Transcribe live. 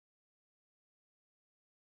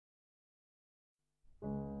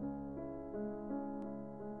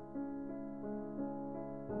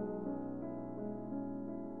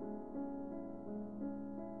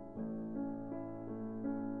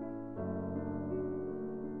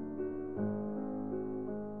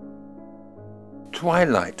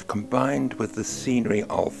twilight combined with the scenery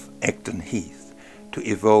of Egdon Heath to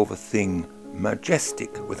evolve a thing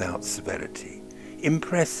majestic without severity,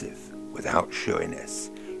 impressive without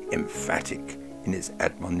showiness, emphatic in its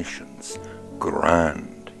admonitions,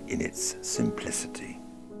 grand in its simplicity.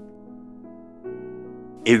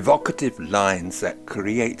 Evocative lines that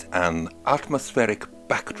create an atmospheric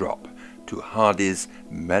backdrop to Hardy's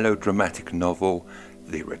melodramatic novel,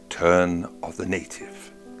 The Return of the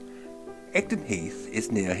Native. Egdon Heath is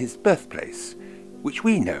near his birthplace, which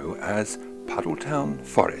we know as Puddletown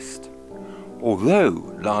Forest.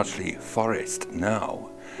 Although largely forest now,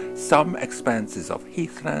 some expanses of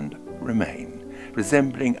heathland remain,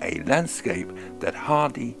 resembling a landscape that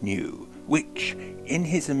Hardy knew, which, in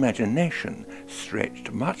his imagination,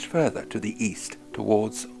 stretched much further to the east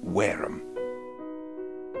towards Wareham.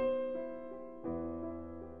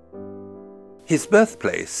 His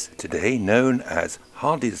birthplace, today known as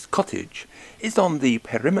Hardy's Cottage, is on the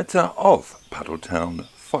perimeter of Puddletown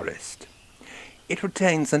Forest. It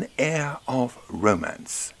retains an air of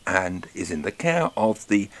romance and is in the care of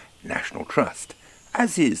the National Trust,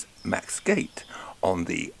 as is Max Gate on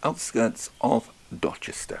the outskirts of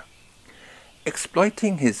Dorchester.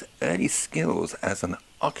 Exploiting his early skills as an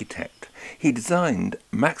architect, he designed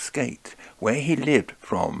Max Gate, where he lived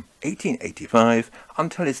from 1885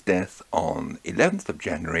 until his death on 11th of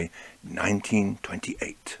January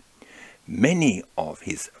 1928. Many of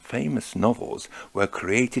his famous novels were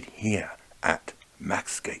created here at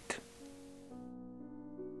Max Gate.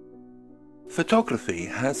 Photography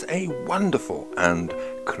has a wonderful and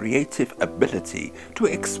creative ability to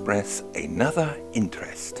express another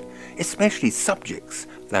interest, especially subjects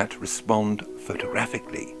that respond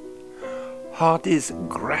photographically. Hardy's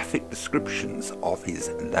graphic descriptions of his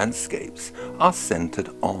landscapes are centered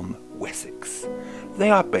on Wessex. They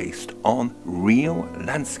are based on real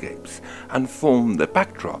landscapes and form the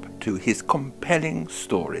backdrop to his compelling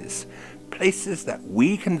stories, places that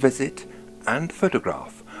we can visit and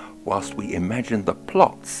photograph whilst we imagine the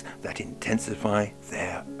plots that intensify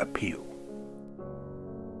their appeal.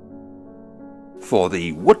 For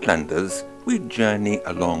the Woodlanders, we journey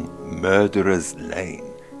along Murderer's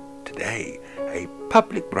Lane, today a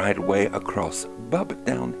public bridleway across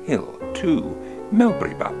Bubdown Hill to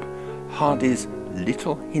Melbury Bub, Hardy's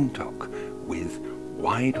Little Hintock, with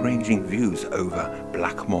wide-ranging views over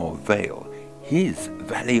Blackmore Vale, his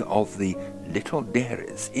Valley of the Little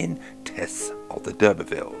Dairies in Tess of the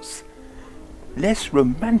D'Urbervilles. Less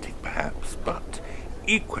romantic perhaps, but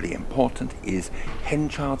equally important is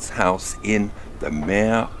Henchard's house in the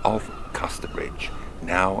Mayor of Casterbridge,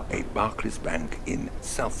 now a Barclays Bank in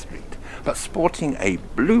South Street, but sporting a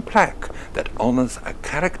blue plaque that honours a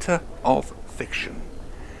character of fiction.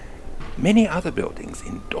 Many other buildings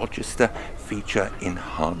in Dorchester feature in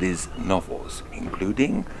Hardy's novels,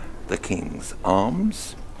 including the King's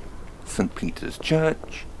Arms, St. Peter's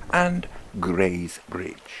Church, and Gray's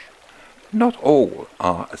Bridge. Not all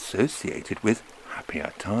are associated with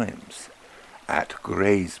happier times. At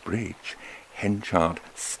Gray's Bridge, Henchard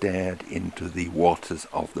stared into the waters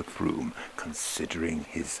of the Froom, considering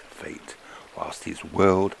his fate, whilst his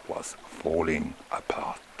world was falling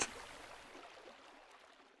apart.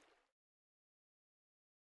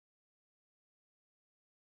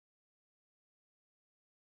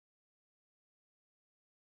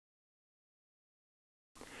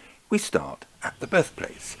 We start at the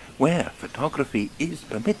birthplace, where photography is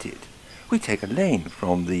permitted. We take a lane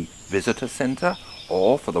from the visitor centre,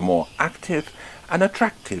 or for the more active and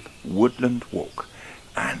attractive woodland walk,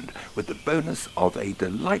 and with the bonus of a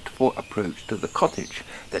delightful approach to the cottage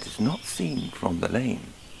that is not seen from the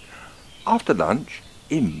lane. After lunch,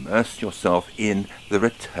 immerse yourself in The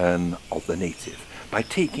Return of the Native by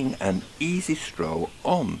taking an easy stroll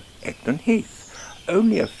on Egdon Heath,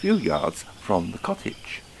 only a few yards from the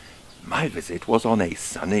cottage. My visit was on a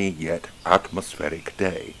sunny yet atmospheric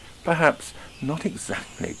day, perhaps not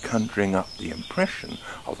exactly conjuring up the impression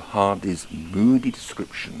of Hardy's moody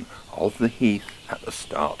description of the heath at the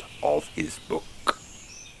start of his book.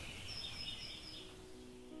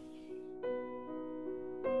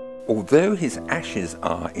 Although his ashes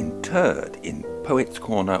are interred in Poets'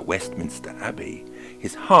 Corner, Westminster Abbey,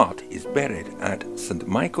 his heart is buried at St.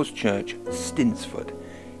 Michael's Church, Stinsford,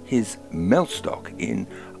 his millstock in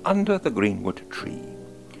Under the Greenwood Tree.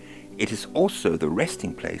 It is also the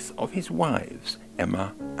resting place of his wives,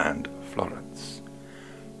 Emma and Florence.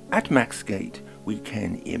 At Max Gate, we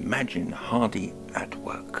can imagine Hardy at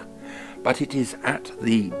work, but it is at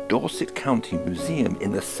the Dorset County Museum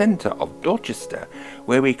in the centre of Dorchester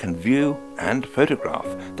where we can view and photograph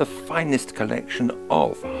the finest collection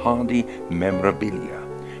of Hardy memorabilia,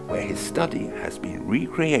 where his study has been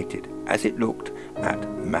recreated as it looked at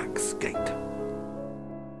Max Gate.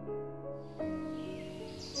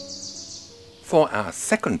 For our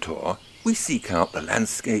second tour, we seek out the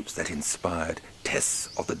landscapes that inspired Tess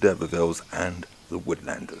of the d'Urbervilles and the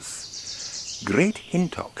Woodlanders. Great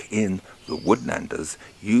Hintock in the Woodlanders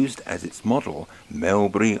used as its model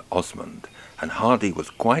Melbury Osmond, and Hardy was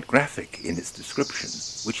quite graphic in its description,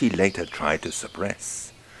 which he later tried to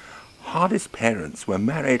suppress. Hardy's parents were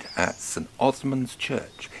married at St. Osmond's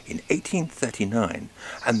Church in 1839,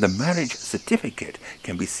 and the marriage certificate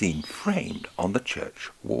can be seen framed on the church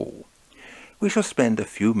wall. We shall spend a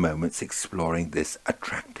few moments exploring this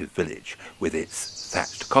attractive village with its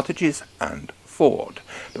thatched cottages and ford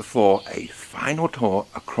before a final tour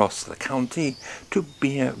across the county to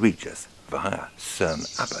Beer Regis via Cerne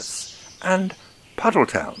Abbas and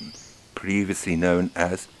Puddletown, previously known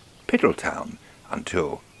as Piddletown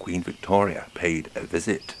until Queen Victoria paid a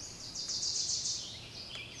visit.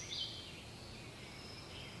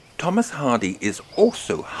 Thomas Hardy is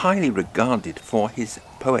also highly regarded for his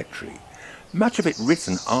poetry, much of it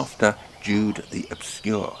written after Jude the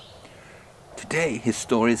Obscure. Today his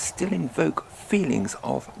stories still invoke feelings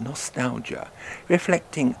of nostalgia,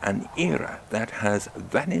 reflecting an era that has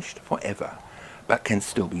vanished forever, but can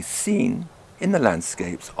still be seen in the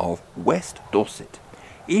landscapes of West Dorset,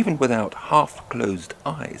 even without half-closed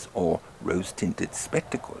eyes or rose-tinted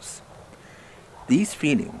spectacles. These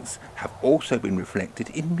feelings have also been reflected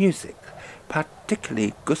in music,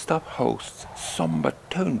 particularly Gustav Holst's sombre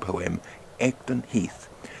tone poem Egdon Heath,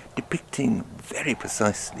 depicting very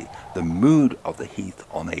precisely the mood of the heath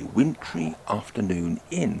on a wintry afternoon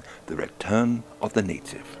in The Return of the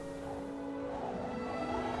Native.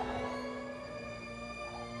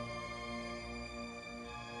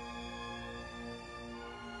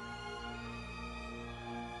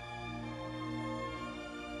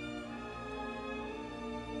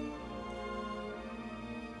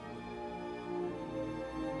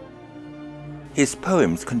 His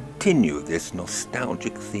poems continue this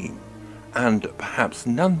nostalgic theme, and perhaps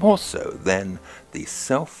none more so than the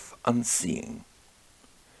self-unseeing.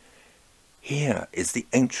 Here is the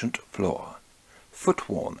ancient floor,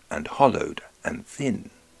 foot-worn and hollowed and thin.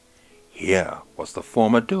 Here was the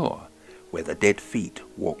former door, where the dead feet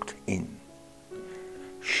walked in.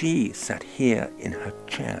 She sat here in her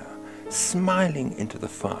chair, smiling into the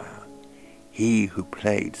fire. He who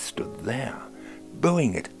played stood there,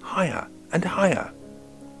 bowing it higher and higher.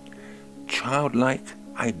 Childlike,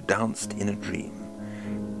 I danced in a dream.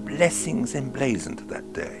 Blessings emblazoned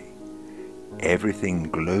that day. Everything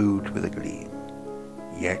glowed with a gleam.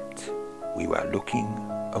 Yet we were looking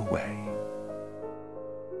away.